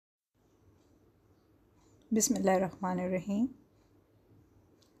बिस्मिल्लाहिर्रहमानिर्रहीम।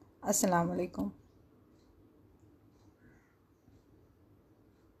 अस्सलाम वालेकुम।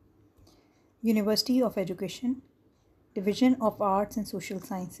 University of education, division of arts and social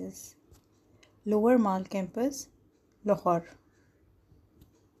sciences, lower mall campus, Lahore.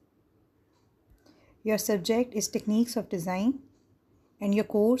 Your subject is Techniques of Design and your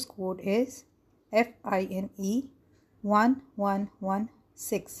course code is FINE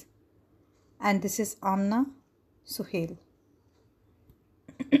 1116 and this is Amna Suhail.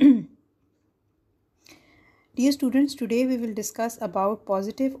 Dear students, today we will discuss about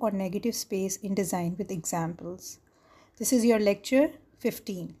positive or negative space in design with examples. This is your lecture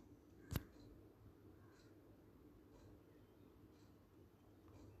 15.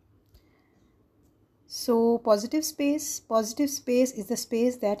 So positive space is the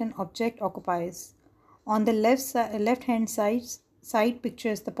space that an object occupies. On the left hand side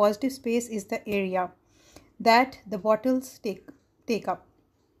pictures, the positive space is the area that the bottles take up.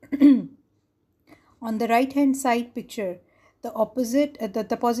 On the right hand side picture, the opposite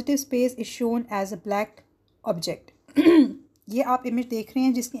the positive space is shown as a black object. ये आप image देख रहे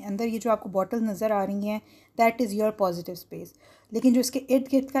हैं जिसके अंदर ये जो आपको बॉटल नज़र आ रही हैं, that is your positive space. लेकिन जो इसके इर्द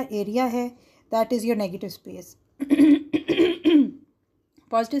गिर्द का एरिया है, that is your negative space.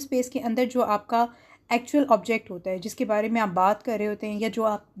 Positive space के अंदर जो आपका एक्चुअल ऑब्जेक्ट होता है, जिसके बारे में आप बात कर रहे होते हैं, या जो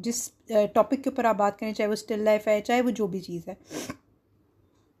आप जिस टॉपिक के ऊपर आप बात करें, चाहे वो स्टिल लाइफ है, चाहे वो जो भी चीज़ है,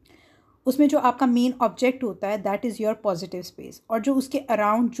 उसमें जो आपका मेन ऑब्जेक्ट होता है, that is your positive space. और जो उसके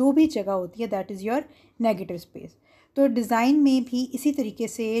अराउंड जो भी जगह होती है, that is your negative space. तो डिज़ाइन में भी इसी तरीके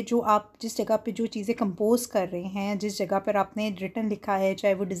से जो आप जिस जगह पे जो चीज़ें कंपोज कर रहे हैं, जिस जगह पर आपने रिटन लिखा है,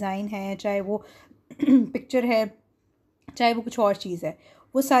 चाहे वो डिज़ाइन है, चाहे वो पिक्चर है, चाहे वो कुछ और चीज़ है,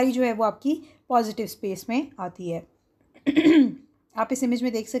 वो सारी जो है वो आपकी पॉजिटिव स्पेस में आती है। आप इस इमेज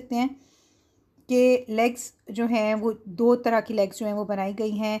में देख सकते हैं कि लेग्स जो हैं वो दो तरह की लेग्स जो हैं वो बनाई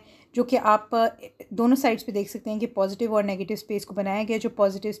गई हैं, जो कि आप दोनों साइड्स पे देख सकते हैं कि पॉजिटिव और नेगेटिव स्पेस को बनाया गया। जो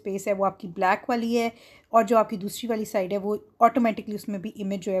पॉजिटिव स्पेस है वो आपकी ब्लैक वाली है, और जो आपकी दूसरी वाली साइड है वो ऑटोमेटिकली उसमें भी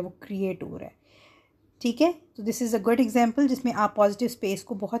इमेज जो है वो क्रिएट हो रहा है। ठीक है, तो this is a good example जिसमें आप पॉजिटिव स्पेस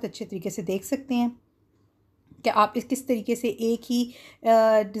को बहुत अच्छे तरीके से देख सकते हैं कि आप किस तरीके से एक ही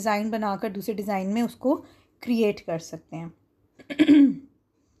डिज़ाइन बनाकर दूसरे डिज़ाइन में उसको क्रिएट कर सकते हैं।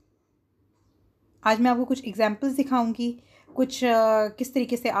 आज मैं आपको कुछ एग्जांपल्स दिखाऊंगी, कुछ किस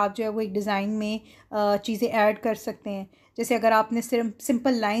तरीके से आप जो है वो एक डिज़ाइन में चीज़ें ऐड कर सकते हैं। जैसे अगर आपने सिर्फ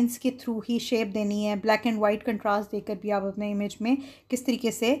सिंपल लाइंस के थ्रू ही शेप देनी है, ब्लैक एंड वाइट कंट्रास्ट देकर भी आप अपने इमेज में किस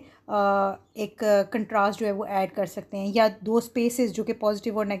तरीके से एक कंट्रास्ट जो है वो ऐड कर सकते हैं, या दो स्पेसेस जो कि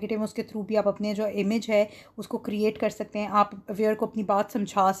पॉजिटिव और नेगेटिव है उसके थ्रू भी आप अपने जो इमेज है उसको क्रिएट कर सकते हैं। आप व्यूअर को अपनी बात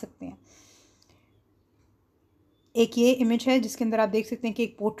समझा सकते हैं। एक ये इमेज है जिसके अंदर आप देख सकते हैं कि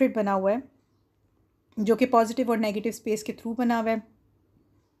एक पोर्ट्रेट बना हुआ है जो कि पॉजिटिव और नेगेटिव स्पेस के थ्रू बना हुआ है।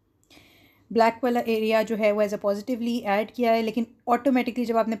 ब्लैक वाला एरिया जो है वो एज अ पॉजिटिवली ऐड किया है, लेकिन ऑटोमेटिकली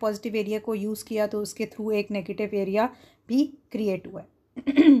जब आपने पॉजिटिव एरिया को यूज़ किया तो उसके थ्रू एक नेगेटिव एरिया भी क्रिएट हुआ है।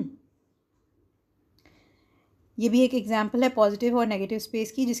 ये भी एक एग्जांपल है पॉजिटिव और नेगेटिव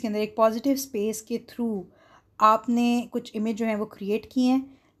स्पेस की, जिसके अंदर एक पॉजिटिव स्पेस के थ्रू आपने कुछ इमेज जो है वो क्रिएट किए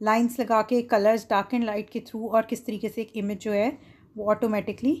हैं, लाइंस लगा के, कलर्स डार्क एंड लाइट के थ्रू, और किस तरीके से एक इमेज जो है वो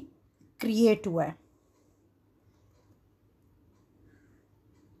ऑटोमेटिकली क्रिएट हुआ है।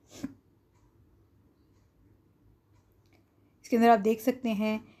 इसके अंदर आप देख सकते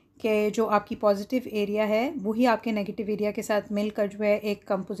हैं कि जो आपकी पॉजिटिव एरिया है वही आपके नेगेटिव एरिया के साथ मिलकर जो है एक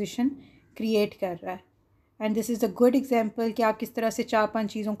कंपोजिशन क्रिएट कर रहा है। And this is a good example कि आप किस तरह से 4-5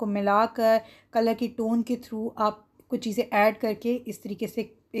 चीज़ों को मिलाकर कलर की टोन के थ्रू आप कुछ चीज़ें ऐड करके इस तरीके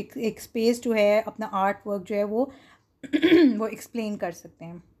से एक स्पेस जो है, अपना आर्ट वर्क जो है वो वो एक्सप्लेन कर सकते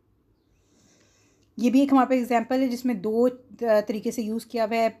हैं। ये भी एक हमारे पास एग्जांपल है जिसमें दो तरीके से यूज़ किया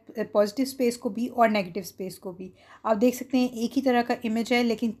हुआ है, पॉजिटिव स्पेस को भी और नेगेटिव स्पेस को भी। आप देख सकते हैं एक ही तरह का इमेज है,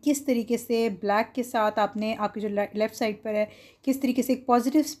 लेकिन किस तरीके से ब्लैक के साथ आपने आपकी जो लेफ़्ट साइड पर है, किस तरीके से एक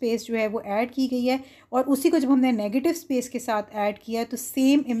पॉजिटिव स्पेस जो है वो ऐड की गई है, और उसी को जब हमने नेगेटिव स्पेस के साथ ऐड किया तो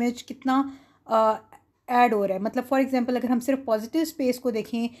सेम इमेज कितना ऐड हो रहा है। मतलब फॉर एग्जांपल अगर हम सिर्फ पॉजिटिव स्पेस को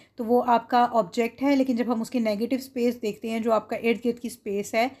देखें तो वो आपका ऑब्जेक्ट है, लेकिन जब हम उसके नेगेटिव स्पेस देखते हैं, जो आपका इर्द गिर्द की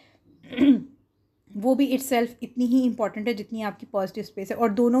स्पेस है, वो भी इट्सेल्फ इतनी ही इम्पॉर्टेंट है जितनी आपकी पॉजिटिव स्पेस है। और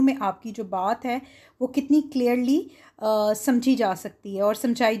दोनों में आपकी जो बात है वो कितनी क्लियरली समझी जा सकती है और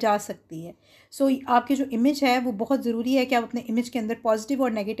समझाई जा सकती है। सो आपकी जो इमेज है वो बहुत ज़रूरी है कि आप अपने इमेज के अंदर पॉजिटिव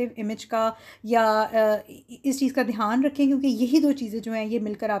और नेगेटिव इमेज का या इस चीज़ का ध्यान रखें, क्योंकि यही दो चीज़ें जो हैं ये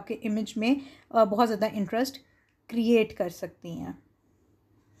मिलकर आपके इमेज में बहुत ज़्यादा इंटरेस्ट क्रिएट कर सकती हैं।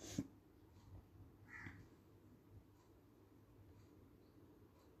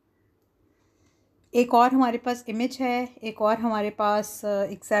 एक और हमारे पास इमेज है, एक और हमारे पास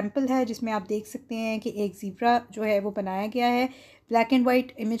एग्जाम्पल है जिसमें आप देख सकते हैं कि एक ज़ीब्रा जो है वो बनाया गया है ब्लैक एंड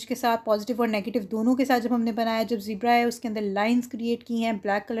वाइट इमेज के साथ, पॉजिटिव और नेगेटिव दोनों के साथ जब हमने बनाया। जब ज़ीब्रा है उसके अंदर लाइंस क्रिएट की हैं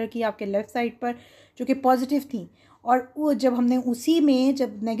ब्लैक कलर की आपके लेफ़्ट साइड पर जो कि पॉजिटिव थी, और वो जब हमने उसी में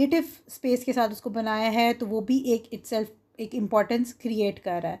जब नेगेटिव स्पेस के साथ उसको बनाया है तो वो भी एक इटसेल्फ एक इम्पॉर्टेंस क्रिएट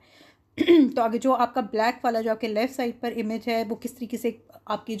कर रहा है। तो आगे जो आपका ब्लैक वाला जो आपके लेफ़्ट साइड पर इमेज है वो किस तरीके से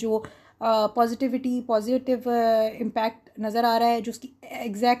आपकी जो पॉजिटिव इम्पैक्ट नज़र आ रहा है, जो उसकी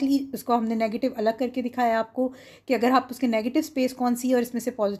एग्जैक्टली उसको हमने नेगेटिव अलग करके दिखाया आपको कि अगर आप उसके नेगेटिव स्पेस कौन सी है और इसमें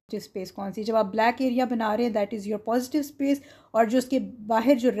से पॉजिटिव स्पेस कौन सी है। जब आप ब्लैक एरिया बना रहे हैं that is your positive space, और जो उसके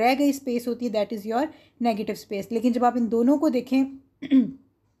बाहर जो रह गई स्पेस होती है that is your negative space. लेकिन जब आप इन दोनों को देखें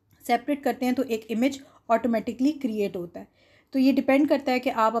सेपरेट करते हैं तो एक इमेज ऑटोमेटिकली क्रिएट होता है। तो ये डिपेंड करता है कि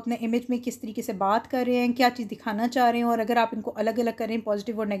आप अपने इमेज में किस तरीके से बात कर रहे हैं, क्या चीज़ दिखाना चाह रहे हैं, और अगर आप इनको अलग अलग कर रहे हैं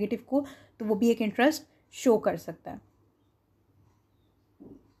पॉजिटिव और नेगेटिव को तो वो भी एक इंटरेस्ट शो कर सकता है।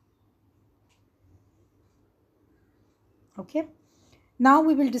 Okay, now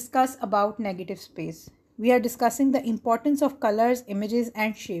we will discuss about negative space. We are discussing the importance of colours, images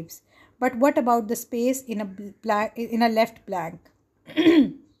and shapes, but what about the space in a left blank?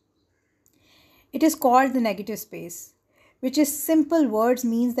 It is called the negative space, which is simple words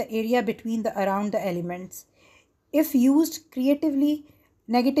means the area between the around the elements. If used creatively,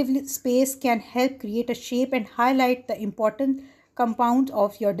 negative space can help create a shape and highlight the important compounds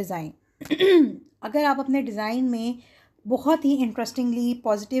of your design. अगर आप अपने design में बहुत ही interestingly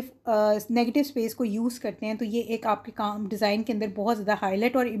positive negative space को use करते हैं तो ये एक आपके काम डिज़ाइन के अंदर बहुत ज़्यादा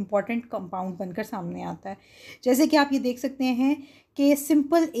हाईलाइट और इम्पॉर्टेंट कंपाउंड बनकर सामने आता है। जैसे कि आप ये देख सकते हैं कि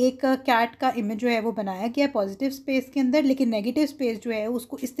सिंपल एक कैट का इमेज जो है वो बनाया गया है पॉजिटिव स्पेस के अंदर, लेकिन नेगेटिव स्पेस जो है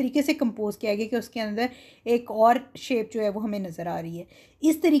उसको इस तरीके से कंपोज किया गया कि उसके अंदर एक और शेप जो है वो हमें नज़र आ रही है।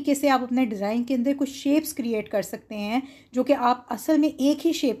 इस तरीके से आप अपने डिज़ाइन के अंदर कुछ शेप्स क्रिएट कर सकते हैं जो कि आप असल में एक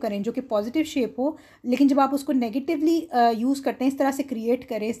ही शेप करें जो कि पॉजिटिव शेप हो, लेकिन जब आप उसको नेगेटिवली यूज़ करते हैं इस तरह से क्रिएट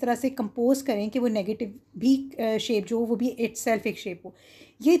करें, इस तरह से कंपोज करें कि वो नेगेटिव भी शेप जो हो वो भी इटसेल्फ एक शेप हो।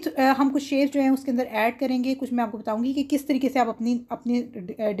 ये हम कुछ शेप्स जो हैं उसके अंदर ऐड करेंगे, कुछ मैं आपको बताऊंगी कि किस तरीके से आप अपनी अपने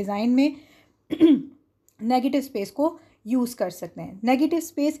डिज़ाइन में नेगेटिव स्पेस को यूज़ कर सकते हैं। Negative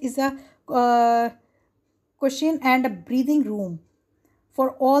space is a question and a breathing room for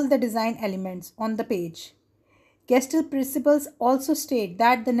all the design elements on the page. Gestalt principles also state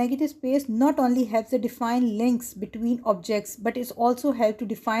that the negative space not only helps to define links between objects but it also helps to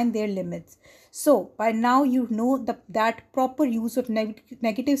define their limits. So, by now you know that proper use of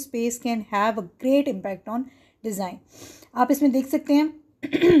negative space can have a great impact on design. आप इसमें देख सकते हैं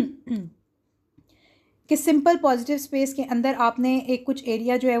कि simple positive space के अंदर आपने एक कुछ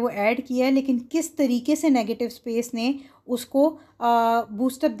एरिया जो है वो ऐड किया है, लेकिन किस तरीके से नेगेटिव स्पेस ने उसको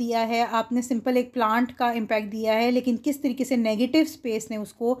बूस्टअप दिया है। आपने सिंपल एक प्लांट का इम्पैक्ट दिया है, लेकिन किस तरीके से नेगेटिव स्पेस ने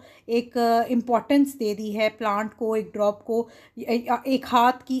उसको एक इम्पॉर्टेंस दे दी है, प्लांट को, एक ड्रॉप को एक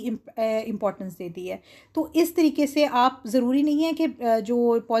हाथ की इम्पॉर्टेंस दे दी है। तो इस तरीके से आप ज़रूरी नहीं है कि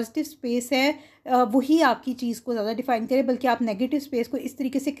जो पॉजिटिव स्पेस है वही आपकी चीज़ को ज़्यादा डिफ़ाइन करे, बल्कि आप नेगेटिव स्पेस को इस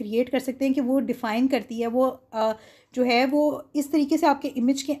तरीके से क्रिएट कर सकते हैं कि वो डिफ़ाइन करती है, वो जो है वो इस तरीके से आपके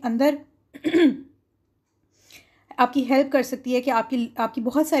इमेज के अंदर आपकी हेल्प कर सकती है कि आपकी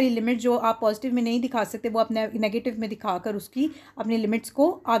बहुत सारी लिमिट जो आप पॉजिटिव में नहीं दिखा सकते वो आप नेगेटिव में दिखाकर उसकी अपनी लिमिट्स को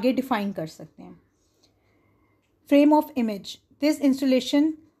आगे डिफ़ाइन कर सकते हैं। Frame of image, this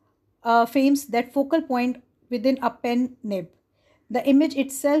installation frames that focal point within a pen nib. The image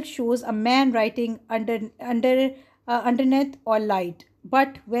itself shows a man writing underneath or light,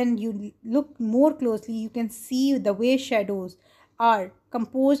 but when you look more closely, you can see the way shadows are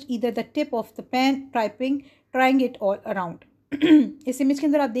composed, either the tip of the pen trying it all around. इस image के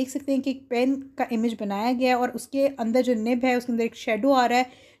अंदर आप देख सकते हैं कि एक pen का इमेज बनाया गया है और उसके अंदर जो निब है उसके अंदर एक शेडो आ रहा है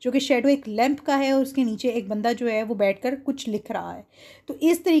जो कि शेडो एक लैंप का है और उसके नीचे एक बंदा जो है वो बैठकर कुछ लिख रहा है। तो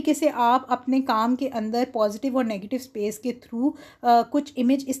इस तरीके से आप अपने काम के अंदर पॉजिटिव और नेगेटिव स्पेस के थ्रू कुछ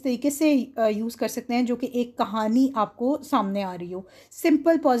इमेज इस तरीके से यूज़ कर सकते हैं जो कि एक कहानी आपको सामने आ रही हो,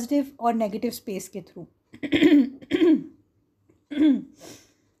 सिंपल पॉजिटिव और नेगेटिव स्पेस के थ्रू।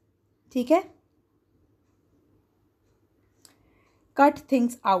 ठीक है। Cut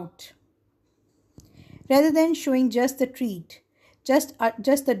things out. Rather than showing just the treat,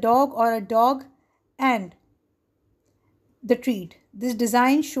 just the dog or a dog and the treat, this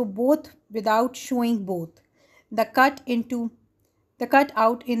design show both without showing both. The cut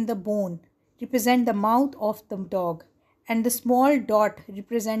out in the bone represent the mouth of the dog and the small dot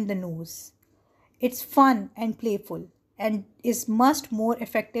represent the nose. It's fun and playful and is much more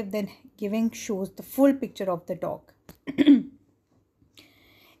effective than giving shows the full picture of the dog.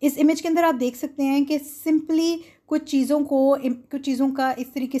 इस image के अंदर आप देख सकते हैं कि simply कुछ चीज़ों का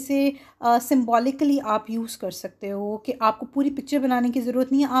इस तरीके से सिंबॉलिकली आप यूज़ कर सकते हो कि आपको पूरी पिक्चर बनाने की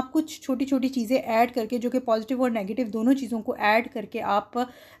ज़रूरत नहीं है। आप कुछ छोटी छोटी चीज़ें ऐड करके, जो कि पॉजिटिव और नेगेटिव दोनों चीज़ों को ऐड करके आप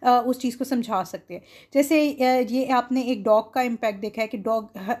उस चीज़ को समझा सकते हैं। जैसे ये आपने एक डॉग का इम्पैक्ट देखा है कि डॉग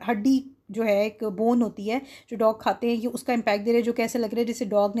हड्डी जो है, एक बोन होती है जो डॉग खाते हैं, ये उसका इम्पैक्ट दे रहे हैं, जो कैसे लग रहा है जैसे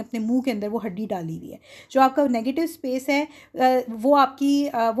डॉग ने अपने मुंह के अंदर वो हड्डी डाली हुई है। जो आपका नेगेटिव स्पेस है वो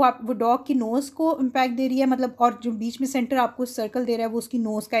डॉग की नोज़ को इम्पैक्ट दे रही है, मतलब, और जो बीच में सेंटर आपको सर्कल दे रहा है वो उसकी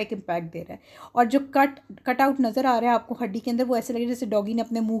नोज़ का एक इम्पैक्ट दे रहा है। और जो कट आउट नज़र आ रहा है आपको हड्डी के अंदर, वो ऐसे लग रहा है जैसे डॉगी ने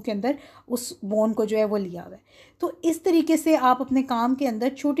अपने मुंह के अंदर उस बोन को जो है वो लिया हुआ है। तो इस तरीके से आप अपने काम के अंदर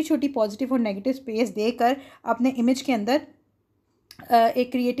छोटी छोटी पॉजिटिव और नेगेटिव स्पेस देकर अपने इमेज के अंदर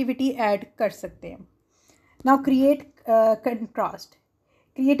एक क्रिएटिविटी ऐड कर सकते हैं। Now create contrast.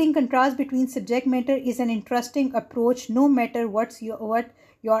 Creating contrast between subject matter is an interesting approach, no matter what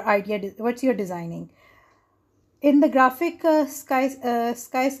you're designing. In the graphic,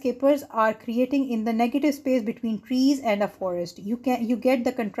 skyscrapers are creating in the negative space between trees and a forest. You get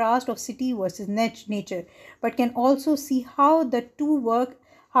the contrast of city versus nature, but can also see how the two work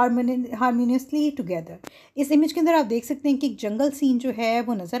harmoniously together. इस image के अंदर आप देख सकते हैं कि एक जंगल scene जो है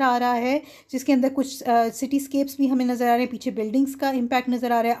वो नज़र आ रहा है, जिसके अंदर कुछ सिटीस्केप्स भी हमें नज़र आ रहे हैं, पीछे बिल्डिंग्स का इम्पैक्ट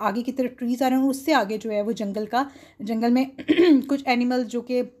नज़र आ रहा है, आगे की तरफ ट्रीज़ आ रहे हैं, और उससे आगे जो है वो जंगल में कुछ एनिमल्स जो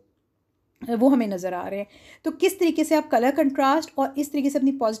कि वो हमें नज़र आ रहे हैं. तो किस तरीके से आप कलर कंट्रास्ट और इस तरीके से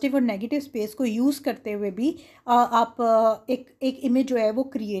अपनी पॉजिटिव और नेगेटिव स्पेस को यूज़ करते हुए भी आप एक इमेज जो है वो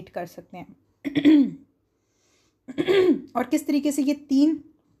क्रिएट कर सकते हैं. और किस तरीके से ये 3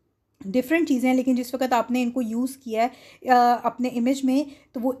 डिफरेंट चीज़ें हैं, लेकिन जिस वक्त आपने इनको यूज़ किया है अपने इमेज में,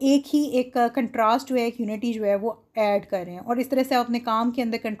 तो वो एक कंट्रास्ट जो है, एक यूनिटी जो है वो ऐड कर रहे हैं. और इस तरह से आप अपने काम के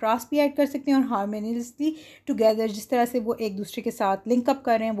अंदर कंट्रास्ट भी ऐड कर सकते हैं और हारमोनियसली टुगेदर जिस तरह से वो एक दूसरे के साथ लिंक अप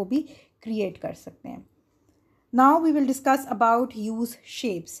कर रहे हैं वो भी क्रिएट कर सकते हैं. Now we will discuss about use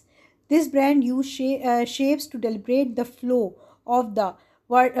shapes. This brand use shapes to deliberate the flow of the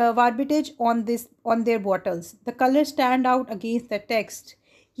verbiage on their bottles. The colors stand out against the text,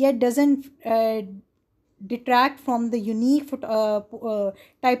 yet doesn't detract from the unique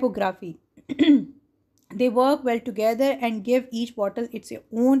typography. They work well together and give each bottle its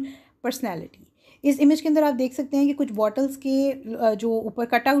own personality. इस image के अंदर आप देख सकते हैं कि कुछ bottles के जो ऊपर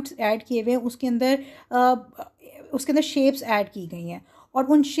कटआउट्स ऐड किए हुए हैं उसके अंदर शेप्स ऐड की गई हैं, और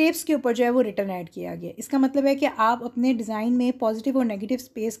उन शेप्स के ऊपर जो है वो रिटर्न ऐड किया गया. इसका मतलब है कि आप अपने डिज़ाइन में पॉजिटिव और नेगेटिव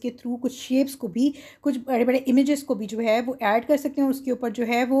स्पेस के थ्रू कुछ शेप्स को भी, कुछ बड़े बड़े इमेजेस को भी जो है वो ऐड कर सकते हैं, और उसके ऊपर जो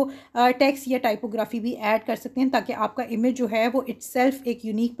है वो टेक्स्ट या टाइपोग्राफी भी ऐड कर सकते हैं, ताकि आपका इमेज जो है वो इट्सेल्फ एक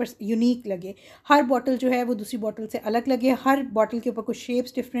यूनिक लगे. हर बॉटल जो है वो दूसरी बॉटल से अलग लगे, हर बॉटल के ऊपर कुछ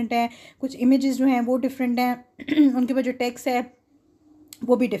शेप्स डिफरेंट हैं, कुछ इमेजेस जो हैं वो डिफरेंट हैं, उनके ऊपर जो टेक्स्ट है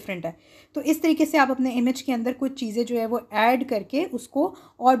वो भी डिफरेंट है. तो इस तरीके से आप अपने इमेज के अंदर कुछ चीज़ें जो है वो ऐड करके उसको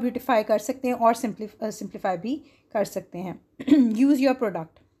और ब्यूटिफाई कर सकते हैं और सिंप्लीफाई भी कर सकते हैं. Use your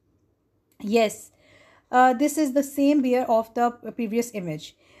product. Yes, this is the same where of the previous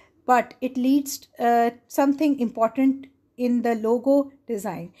image, but it leads something important in the logo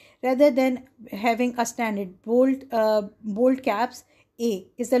design. Rather than having a standard bold caps, A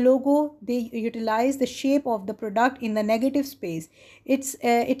is the logo. They utilize the shape of the product in the negative space.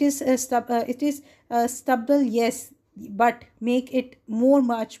 It is stubble, yes, but make it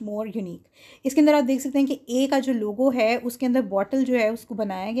much more unique. इसके अंदर आप देख सकते हैं कि ए का जो लोगो है उसके अंदर बॉटल जो है उसको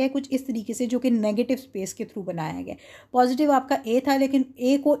बनाया गया है कुछ इस तरीके से, जो कि नेगेटिव स्पेस के थ्रू बनाया गया. पॉजिटिव आपका ए था, लेकिन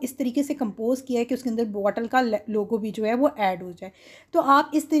ए को इस तरीके से कंपोज किया है कि उसके अंदर बॉटल का लोगो भी जो है वो ऐड हो जाए. तो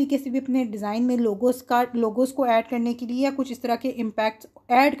आप इस तरीके से भी अपने डिज़ाइन में लोगोस को ऐड करने के लिए या कुछ इस तरह के इम्पैक्ट्स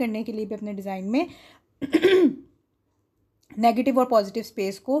ऐड करने के लिए भी अपने डिज़ाइन में नेगेटिव और पॉजिटिव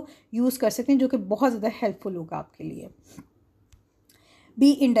स्पेस को यूज़ कर सकते हैं, जो कि बहुत ज़्यादा हेल्पफुल होगा आपके लिए.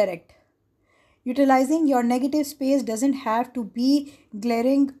 B indirect. Utilizing your negative space doesn't have to be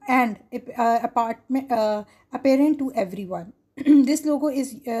glaring and apparent to everyone. This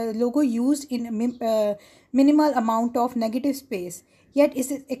logo used in minimal amount of negative space, yet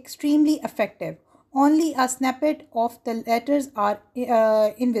is extremely effective. Only a snippet of the letters are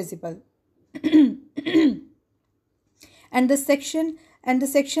invisible. and the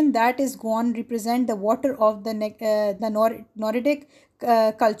section that is gone represent the water of the Nordic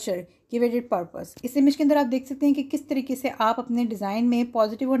culture. Give it purpose. इस image के अंदर आप देख सकते हैं कि किस तरीके से आप अपने डिज़ाइन में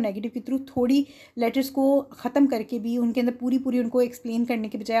पॉजिटिव और नेगेटिव के थ्रू थोड़ी लेटर्स को ख़त्म करके भी उनके अंदर पूरी उनको एक्सप्लेन करने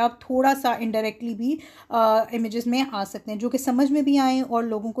के बजाय आप थोड़ा सा इनडायरेक्टली भी इमेजेस में आ सकते हैं, जो कि समझ में भी आए और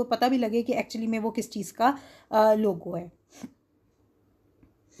लोगों को पता भी लगे कि एक्चुअली में वो किस चीज़ का लोगो है.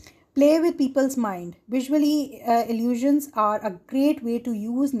 Play with people's mind. Visually, illusions are a great way to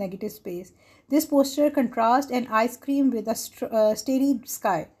use negative space. This poster contrasts an ice cream with a starry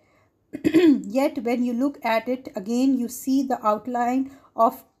sky. Yet, when you look at it again, you see the outline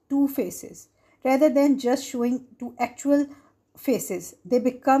of two faces. Rather than just showing two actual faces, they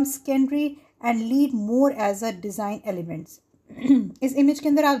become secondary and lead more as a design elements. इस image के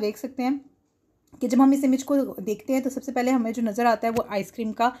अंदर आप देख सकते हैं कि जब हम इस इमेज को देखते हैं तो सबसे पहले हमें जो नज़र आता है वो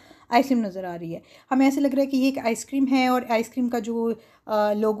आइसक्रीम नज़र आ रही है। हमें ऐसे लग रहा है कि ये एक आइसक्रीम है और आइसक्रीम का जो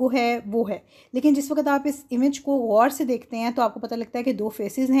लोगो है वो है, लेकिन जिस वक्त आप इस इमेज को गौर से देखते हैं तो आपको पता लगता है कि दो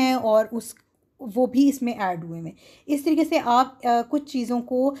फेसेस हैं और वो भी इसमें ऐड हुए हैं। इस तरीके से आप कुछ चीज़ों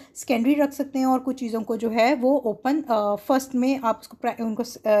को सेकेंडरी रख सकते हैं और कुछ चीज़ों को जो है वो ओपन फर्स्ट में आप उसको उनको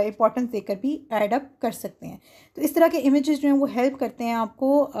इम्पोर्टेंस देकर भी ऐड अप कर सकते हैं। तो इस तरह के इमेजेस जो हैं वो हेल्प करते हैं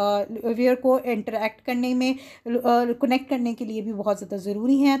आपको व्यूअर को इंटरेक्ट करने में, कनेक्ट करने के लिए भी बहुत ज़्यादा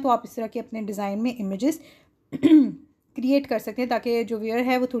ज़रूरी हैं। तो आप इस तरह के अपने डिज़ाइन में इमेजेस क्रिएट कर सकते हैं ताकि जो व्यूअर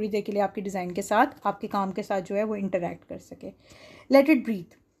है वो थोड़ी देर के लिए आपके डिज़ाइन के साथ, आपके काम के साथ जो है वो इंटरेक्ट कर सके। Let it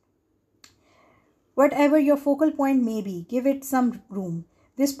breathe. Whatever your focal point may be, give it some room.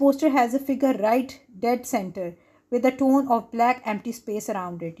 This poster has a figure right dead center with a tone of black empty space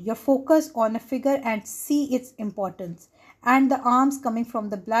around it. You focus on a figure and see its importance. And the arms coming from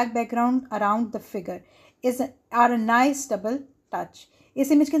the black background around the figure are a nice double touch.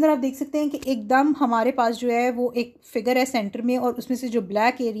 इस image के अंदर आप देख सकते हैं कि एकदम हमारे पास जो है वो एक फिगर है सेंटर में और उसमें से जो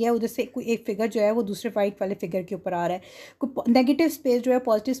ब्लैक एरिया है उधर से कोई एक फिगर जो है वो दूसरे वाइट वाले फिगर के ऊपर आ रहा है। कोई नेगेटिव स्पेस जो है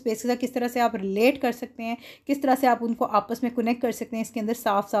पॉजिटिव स्पेस के साथ किस तरह से आप रिलेट कर सकते हैं, किस तरह से आप उनको आपस में कनेक्ट कर सकते हैं, इसके अंदर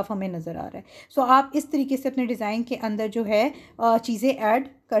साफ साफ हमें नज़र आ रहा है। सो आप इस तरीके से अपने डिज़ाइन के अंदर जो है चीज़ें ऐड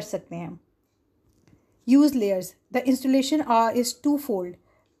कर सकते हैं। Use layers. The installation is twofold.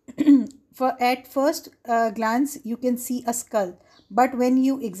 At first glance, you can see a skull, but when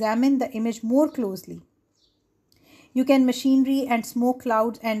you examine the image more closely, you can machinery and smoke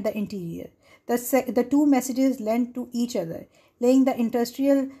clouds and the interior. The two messages lend to each other, laying the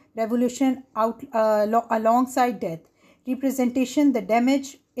industrial revolution out alongside death, representation, the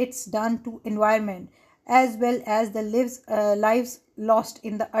damage it's done to environment, as well as the lives lost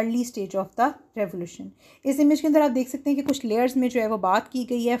in the early stage of the revolution. इस image के अंदर आप देख सकते हैं कि कुछ layers में जो है वो बात की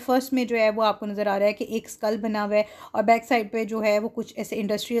गई है। फर्स्ट में जो है वो आपको नज़र आ रहा है कि एक स्कल बना हुआ है और बैक साइड पे जो है वो कुछ ऐसे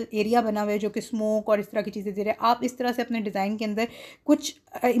इंडस्ट्रियल एरिया बना हुआ है जो कि स्मोक और इस तरह की चीज़ें दे रहे हैं। आप इस तरह से अपने डिज़ाइन के अंदर कुछ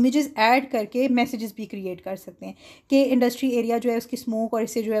इमेजेस ऐड करके मैसेजेस भी क्रिएट कर सकते हैं कि इंडस्ट्री एरिया जो है उसकी स्मोक और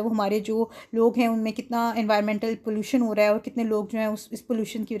इससे जो है वो हमारे जो लोग हैं उनमें कितना इन्वायरमेंटल पोल्यूशन हो रहा है और कितने लोग जो हैं इस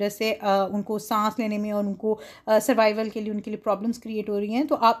पोल्यूशन की वजह से उनको सांस लेने में और उनको सर्वाइवल के लिए उनके लिए प्रॉब्लम्स क्रिएट हो रही हैं।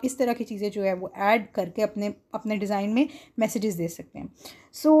 तो आप इस तरह की चीज़ें जो है वो ऐड करके अपने डिज़ाइन में मैसेजेस दे सकते हैं।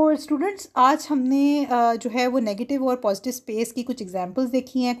 सो स्टूडेंट्स, आज हमने जो है वो नेगेटिव और पॉजिटिव स्पेस की कुछ एग्जांपल्स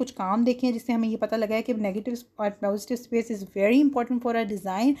देखी हैं, कुछ काम देखे हैं जिससे हमें ये पता लगा है कि नेगेटिव और positive space is very important for our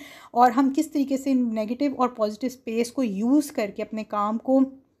design और हम किस तरीके से नेगेटिव और पॉजिटिव स्पेस को यूज़ करके अपने काम को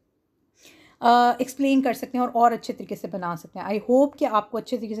एक्सप्लेन कर सकते हैं और अच्छे तरीके से बना सकते हैं। आई होप कि आपको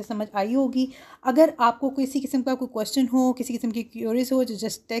अच्छे तरीके से समझ आई होगी। अगर आपको किसी किस्म का कोई क्वेश्चन हो, किसी किस्म की क्यूरीज हो,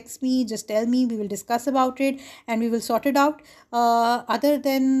 just text me, just tell me, we will discuss about it and we will sort it out. Other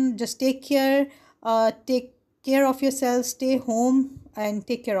than just take care of your self, stay home and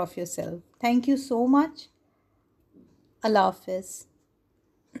take care of your self. Thank you so much. अल्लाह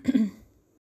हाफिज़।